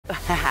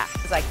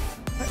It's like,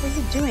 what were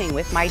you doing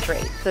with my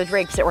drapes? The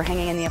drapes that were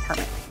hanging in the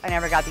apartment. I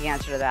never got the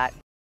answer to that.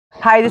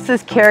 Hi, this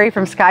is Kari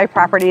from Sky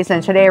Properties,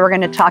 and today we're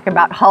going to talk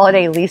about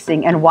holiday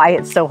leasing and why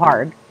it's so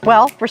hard.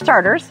 Well, for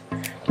starters,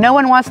 no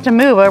one wants to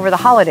move over the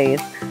holidays.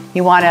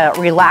 You want to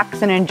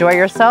relax and enjoy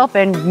yourself,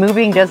 and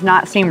moving does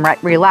not seem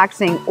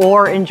relaxing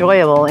or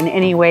enjoyable in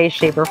any way,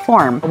 shape, or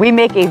form. We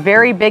make a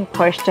very big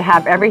push to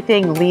have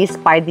everything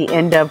leased by the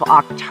end of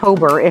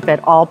October, if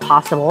at all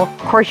possible. Of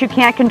course, you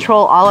can't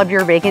control all of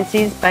your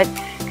vacancies, but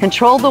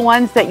control the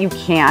ones that you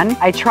can.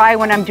 I try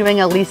when I'm doing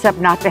a lease up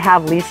not to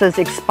have leases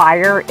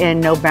expire in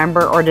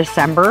November or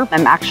December.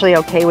 I'm actually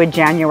okay with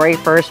January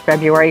 1st,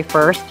 February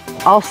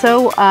 1st.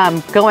 Also,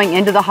 going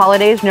into the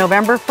holidays,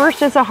 November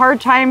 1st is a hard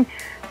time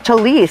to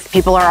lease.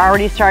 People are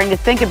already starting to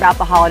think about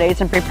the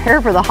holidays and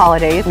prepare for the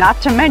holidays. Not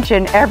to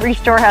mention, every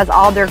store has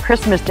all their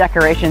Christmas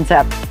decorations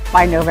up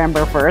by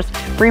November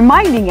 1st,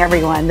 reminding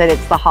everyone that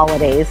it's the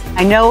holidays.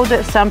 I know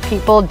that some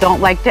people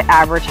don't like to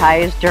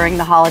advertise during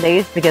the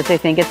holidays because they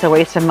think it's a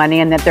waste of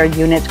money and that their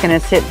unit's gonna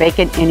sit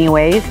vacant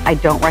anyways. I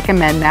don't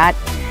recommend that.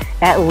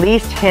 At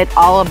least hit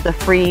all of the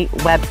free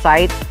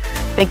websites.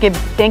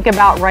 Think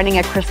about running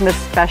a Christmas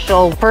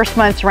special, first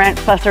month's rent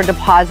plus their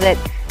deposit,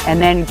 and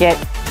then get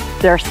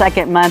their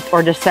second month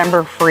or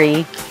December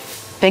free.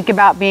 Think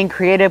about being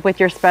creative with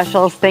your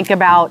specials. Think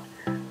about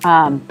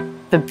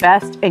the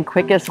best and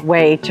quickest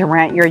way to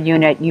rent your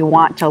unit. You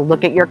want to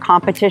look at your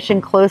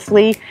competition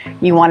closely.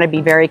 You want to be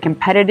very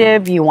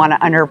competitive. You want to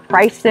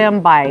underprice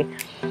them by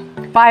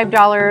 $5,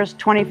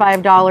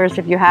 $25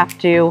 if you have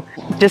to,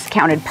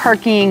 discounted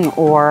parking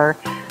or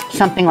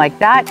something like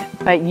that.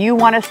 But you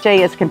want to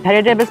stay as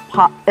competitive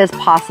as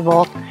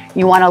possible.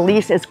 You want to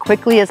lease as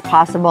quickly as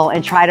possible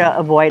and try to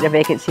avoid a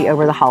vacancy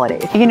over the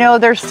holidays. You know,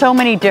 there's so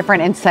many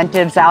different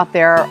incentives out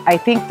there. I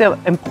think the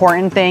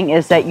important thing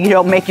is that you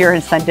don't make your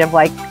incentive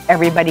like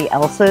everybody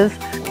else's.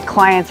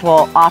 Clients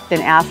will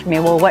often ask me,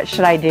 well, what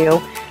should I do?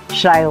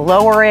 Should I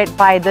lower it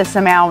by this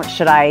amount?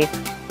 Should I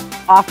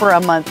offer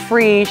a month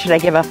free? Should I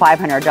give a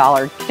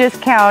 $500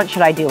 discount?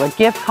 Should I do a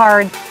gift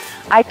card?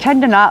 I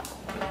tend to not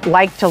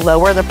like to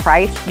lower the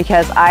price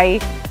because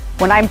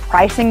when I'm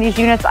pricing these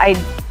units, I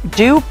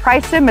do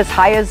price them as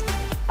high as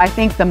I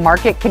think the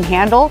market can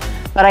handle,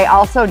 but I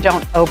also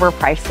don't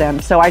overprice them.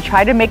 So I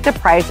try to make the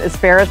price as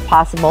fair as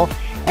possible,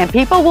 and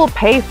people will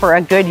pay for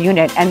a good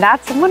unit. And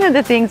that's one of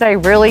the things I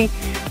really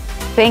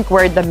think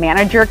where the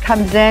manager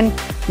comes in.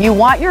 You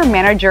want your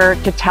manager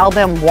to tell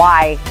them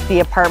why the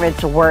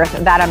apartment's worth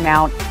that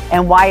amount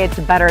and why it's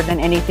better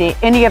than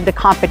any of the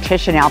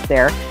competition out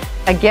there.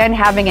 Again,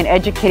 having an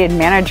educated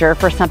manager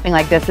for something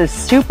like this is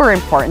super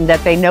important,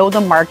 that they know the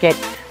market,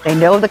 they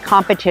know the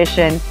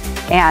competition,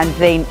 and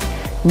they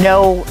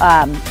know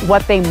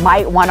what they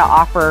might want to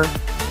offer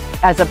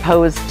as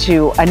opposed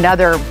to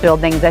another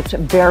building that's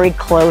very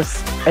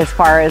close as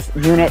far as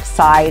unit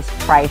size,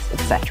 price,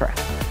 etc.